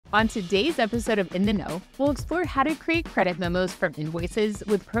On today's episode of In the Know, we'll explore how to create credit memos from invoices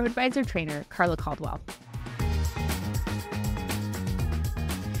with ProAdvisor trainer Carla Caldwell.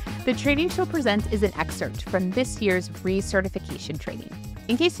 The training she'll present is an excerpt from this year's recertification training.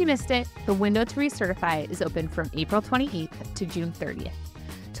 In case you missed it, the window to recertify is open from April 28th to June 30th.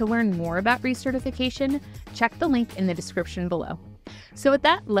 To learn more about recertification, check the link in the description below. So with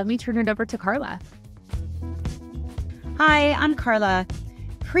that, let me turn it over to Carla. Hi, I'm Carla.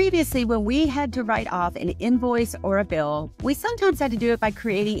 Previously, when we had to write off an invoice or a bill, we sometimes had to do it by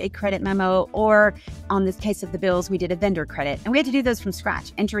creating a credit memo, or on this case of the bills, we did a vendor credit. And we had to do those from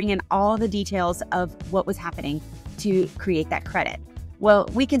scratch, entering in all the details of what was happening to create that credit. Well,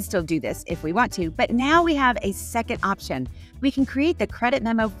 we can still do this if we want to, but now we have a second option. We can create the credit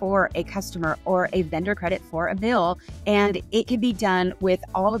memo for a customer or a vendor credit for a bill, and it can be done with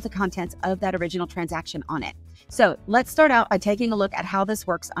all of the contents of that original transaction on it. So let's start out by taking a look at how this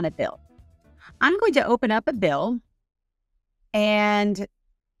works on a bill. I'm going to open up a bill, and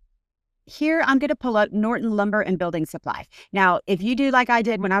here I'm going to pull up Norton Lumber and Building Supply. Now, if you do like I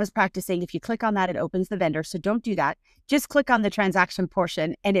did when I was practicing, if you click on that, it opens the vendor. So don't do that. Just click on the transaction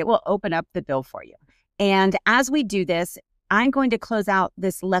portion and it will open up the bill for you. And as we do this, I'm going to close out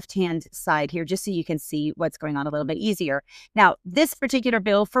this left-hand side here just so you can see what's going on a little bit easier. Now, this particular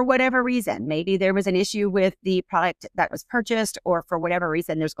bill, for whatever reason, maybe there was an issue with the product that was purchased, or for whatever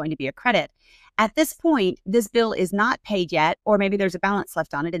reason, there's going to be a credit. At this point, this bill is not paid yet, or maybe there's a balance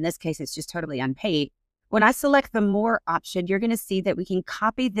left on it. In this case, it's just totally unpaid. When I select the More option, you're going to see that we can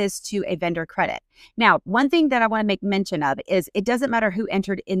copy this to a vendor credit. Now, one thing that I want to make mention of is it doesn't matter who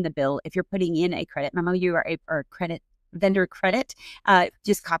entered in the bill. If you're putting in a credit memo, you are a vendor credit,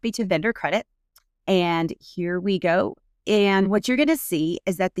 just copy to vendor credit. And here we go. And what you're going to see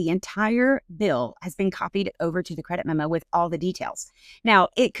is that the entire bill has been copied over to the credit memo with all the details. Now,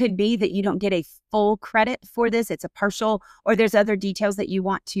 it could be that you don't get a full credit for this. It's a partial, or there's other details that you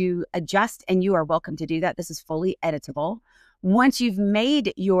want to adjust, and you are welcome to do that. This is fully editable. Once you've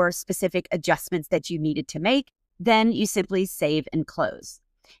made your specific adjustments that you needed to make, then you simply save and close.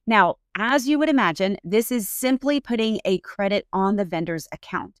 Now, as you would imagine, this is simply putting a credit on the vendor's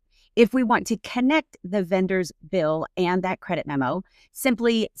account. If we want to connect the vendor's bill and that credit memo,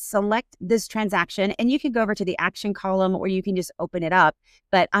 simply select this transaction, and you can go over to the action column, or you can just open it up,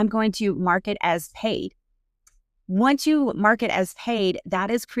 but I'm going to mark it as paid. Once you mark it as paid,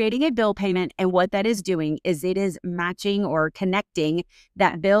 that is creating a bill payment, and what that is doing is it is matching or connecting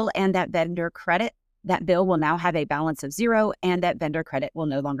that bill and that vendor credit. That bill will now have a balance of 0, and that vendor credit will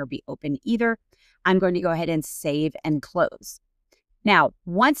no longer be open either. I'm going to go ahead and save and close. Now,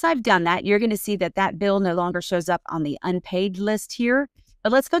 once I've done that, you're going to see that that bill no longer shows up on the unpaid list here.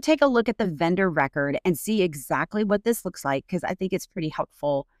 But let's go take a look at the vendor record and see exactly what this looks like, because I think it's pretty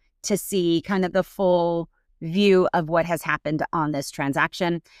helpful to see kind of the full view of what has happened on this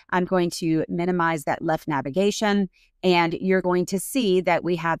transaction. I'm going to minimize that left navigation, and you're going to see that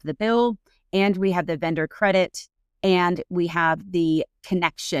we have the bill, and we have the vendor credit, and we have the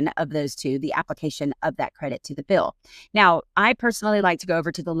connection of those two, the application of that credit to the bill. Now, I personally like to go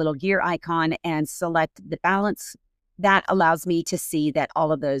over to the little gear icon and select the balance. That allows me to see that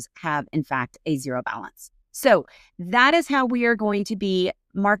all of those have, in fact, a 0 balance. So that is how we are going to be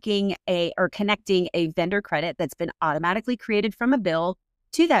marking or connecting a vendor credit that's been automatically created from a bill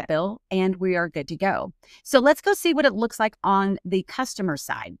to that bill, and we are good to go. So let's go see what it looks like on the customer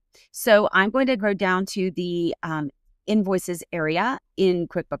side. So I'm going to go down to the invoices area in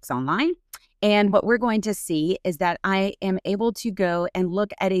QuickBooks Online. And what we're going to see is that I am able to go and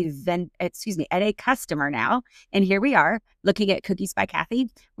look at a customer now. And here we are looking at Cookies by Kathy.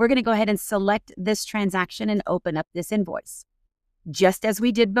 We're going to go ahead and select this transaction and open up this invoice. Just as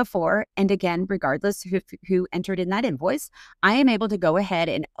we did before, and again, regardless who entered in that invoice, I am able to go ahead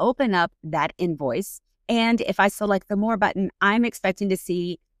and open up that invoice. And if I select the More button, I'm expecting to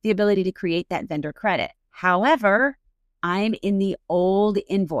see the ability to create that vendor credit. However, I'm in the old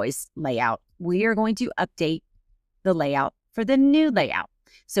invoice layout. We are going to update the layout for the new layout.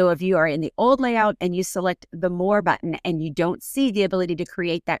 So if you are in the old layout and you select the More button and you don't see the ability to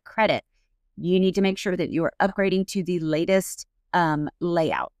create that credit, you need to make sure that you are upgrading to the latest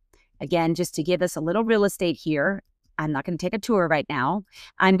layout. Again, just to give us a little real estate here, I'm not going to take a tour right now.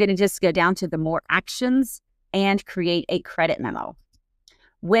 I'm going to just go down to the More Actions and create a credit memo.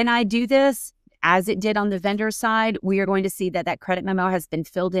 When I do this, as it did on the vendor side, we are going to see that that credit memo has been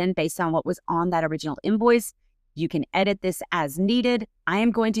filled in based on what was on that original invoice. You can edit this as needed. I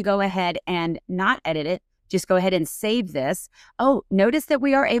am going to go ahead and not edit it. Just go ahead and save this. Oh, notice that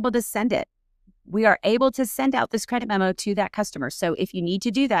we are able to send it. we are able to send out this credit memo to that customer. So if you need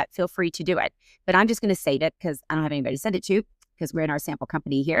to do that, feel free to do it. But I'm just going to save it because I don't have anybody to send it to because we're in our sample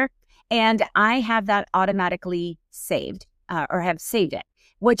company here. And I have that automatically saved or have saved it.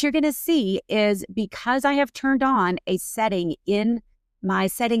 What you're going to see is because I have turned on a setting in my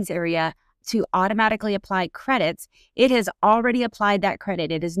settings area to automatically apply credits, it has already applied that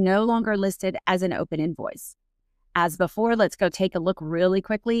credit. It is no longer listed as an open invoice. As before, let's go take a look really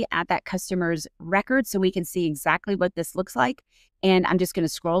quickly at that customer's record so we can see exactly what this looks like. And I'm just going to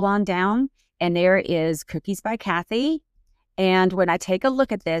scroll on down, and there is Cookies by Kathy. And when I take a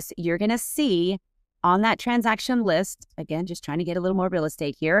look at this, you're going to see on that transaction list, again, just trying to get a little more real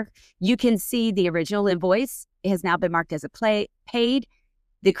estate here, you can see the original invoice has now been marked as paid.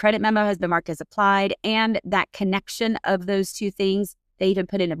 The credit memo has been marked as applied, and that connection of those two things, they even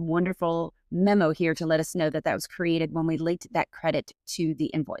put in a wonderful memo here to let us know that that was created when we linked that credit to the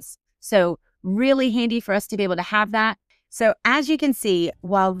invoice. So really handy for us to be able to have that. So as you can see,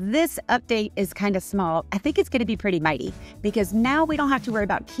 while this update is kind of small, I think it's going to be pretty mighty because now we don't have to worry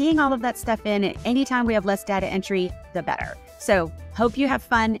about keying all of that stuff in. And anytime we have less data entry, the better. So hope you have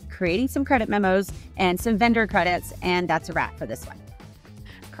fun creating some credit memos and some vendor credits. And that's a wrap for this one.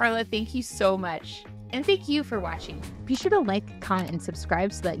 Carla, thank you so much. And thank you for watching. Be sure to like, comment, and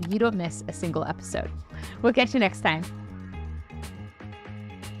subscribe so that you don't miss a single episode. We'll catch you next time.